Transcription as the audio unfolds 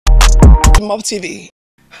Mobtv.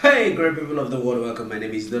 Hey, great people of the world, welcome. My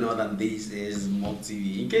name is Donald and this is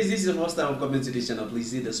Mobtv. In case this is the first time I'm coming to this channel,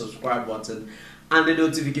 please hit the subscribe button and the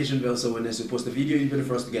notification bell so when I post a video, you'll be the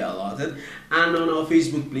first to get alerted. And on our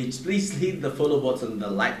Facebook page, please hit the follow button, the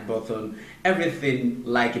like button, everything.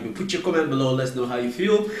 Like it. Put your comment below, let's know how you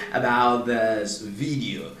feel about this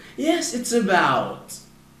video. Yes, it's about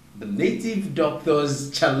the native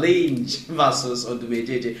doctors challenge versus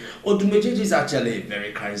Odumeje. Odumeje is actually a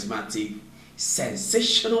very charismatic,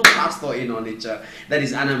 sensational pastor in Onitsha, that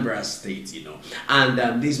is Anambra State, you know.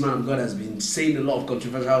 And this man of God has been saying a lot of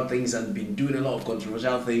controversial things and been doing a lot of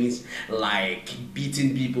controversial things, like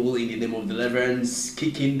beating people in the name of deliverance,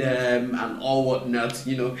 kicking them, and all whatnot.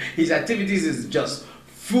 You know, his activities is just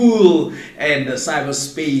full in the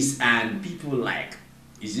cyberspace, and people like,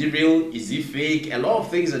 is he real? Is he fake? A lot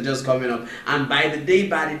of things are just coming up. And by the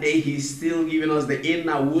day, he's still giving us the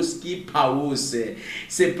inner whiskey powers.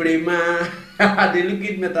 Se prema, the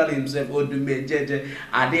liquid metal himself, Odumeje,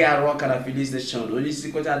 Ade a rock at a filling station. Only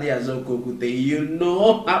secret Ade a zokokute. You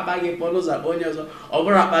know, Abage follows up on yours,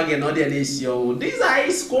 over Abage, not the nation. These are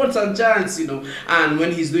his quotes and chants, you know. And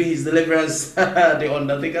when he's doing his deliverance, the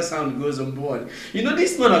Undertaker sound goes on board. You know,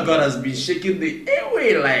 this man of God has been shaking the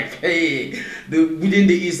airway like, hey,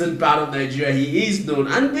 within the eastern part of Nigeria, he is known,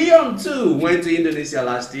 and beyond too. Went to Indonesia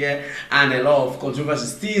last year, and a lot of controversy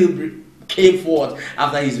still came forth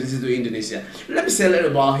after his visit to Indonesia. Let me say a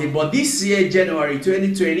little about him. But this year, January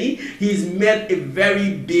 2020, he's met a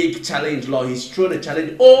very big challenge. Lord, he's thrown a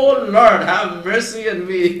challenge. Oh Lord, have mercy on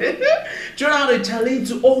me. Thrown out a challenge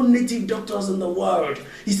to all native doctors in the world.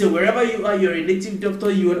 He said, wherever you are, you're a native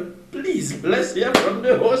doctor. You are, please, let's hear from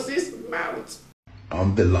the horse's mouth.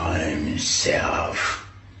 I'm the lion himself.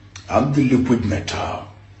 I'm the liquid metal.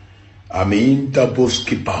 I'm in the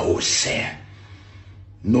keeper who say,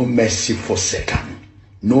 no mercy for Satan.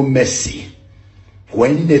 No mercy.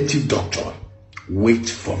 When native doctor, wait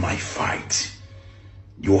for my fight.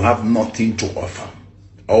 You have nothing to offer.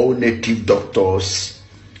 All native doctors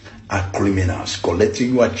are criminals,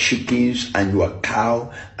 collecting your chickens and your cow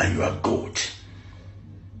and your goat.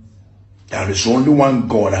 There is only one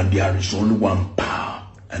God and there is only one power,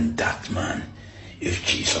 and that man is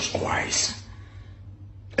Jesus Christ.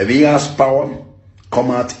 If he has power,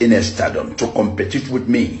 come out in a stadium to compete with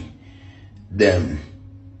me. Then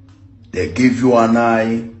they give you and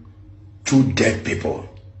I two dead people.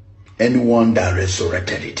 Anyone that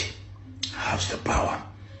resurrected it has the power.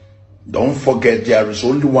 Don't forget there is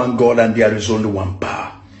only one God and there is only one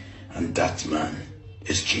power, and that man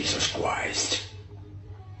is Jesus Christ,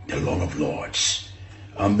 the Lord of Lords.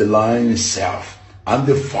 I'm the lion himself, I'm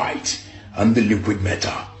the fight, I'm the liquid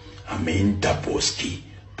metal. I'm in Taboski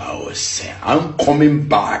power. I'm coming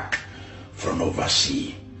back from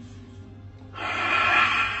overseas.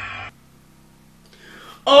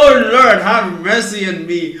 Oh Lord, have mercy on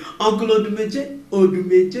me. Uncle Odumeje,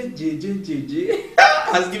 JJ,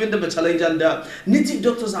 has given them a challenge, and native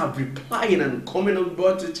doctors are replying and coming on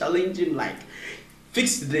board to challenge him, like,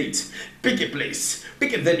 fix the date, pick a place,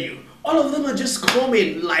 pick a venue. All of them are just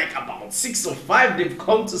coming, like about 6 or 5. They've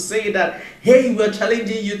come to say that, hey, we're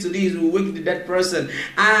challenging you to this, we'll wake the dead person.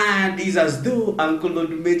 And it's as though Uncle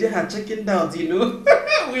Odumeje had chickened out, you know.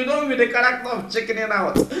 We know with the character of chickening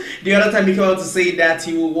out. The other time he came out to say that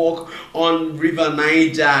he will walk on River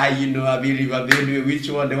Niger, you know, River Benue, which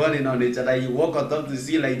one? The one in Onitsha, that he walk on top to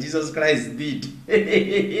see like Jesus Christ did.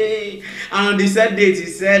 And on the said date, he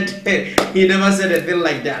said, he never said a thing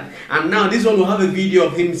like that. And now this one will have a video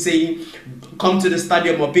of him saying, come to the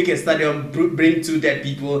stadium or pick a stadium, bring 2 dead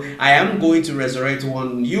people. I am going to resurrect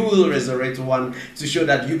one. You will resurrect one to show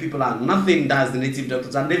that you people are nothing. That's the native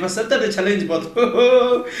doctors. And they've accepted the challenge, but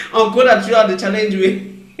Uncle that threw out the challenge,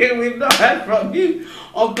 we've not heard from you.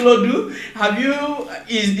 Uncle Odu,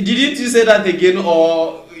 didn't you say that again,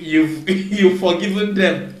 or you've forgiven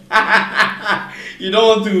them? You don't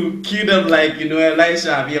want to kill them like, you know,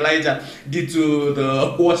 Elijah did to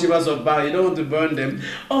the worshippers of Baal. You don't want to burn them.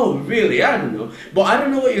 Oh, really? I don't know. But I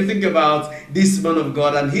don't know what you think about this man of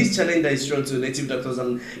God and his challenge that is thrown to native doctors,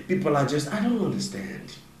 and people are just, I don't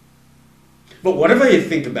understand. But whatever you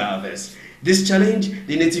think about this challenge,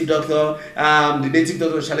 the native doctor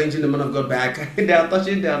challenging the man of God back, they are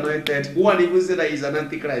touching the anointed. One even said that he's an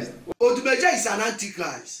antichrist. Odumeje is an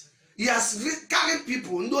antichrist. He has carried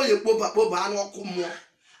people. Are you with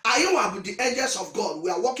the angels of God? We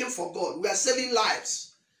are working for God. We are saving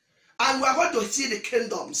lives. And we are going to see the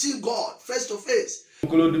kingdom, see God face to face.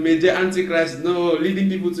 Odumeje, Antichrist, no, leading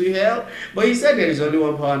people to hell. But he said there is only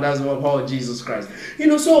one power, and that's one power, Jesus Christ. You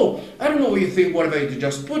know, so I don't know what you think. Whatever you do,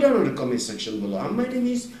 just put down in the comment section below. And my name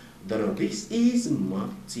is Donald. This is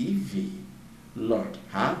Mobtv. Lord,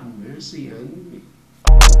 have mercy on me.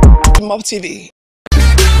 Mobtv.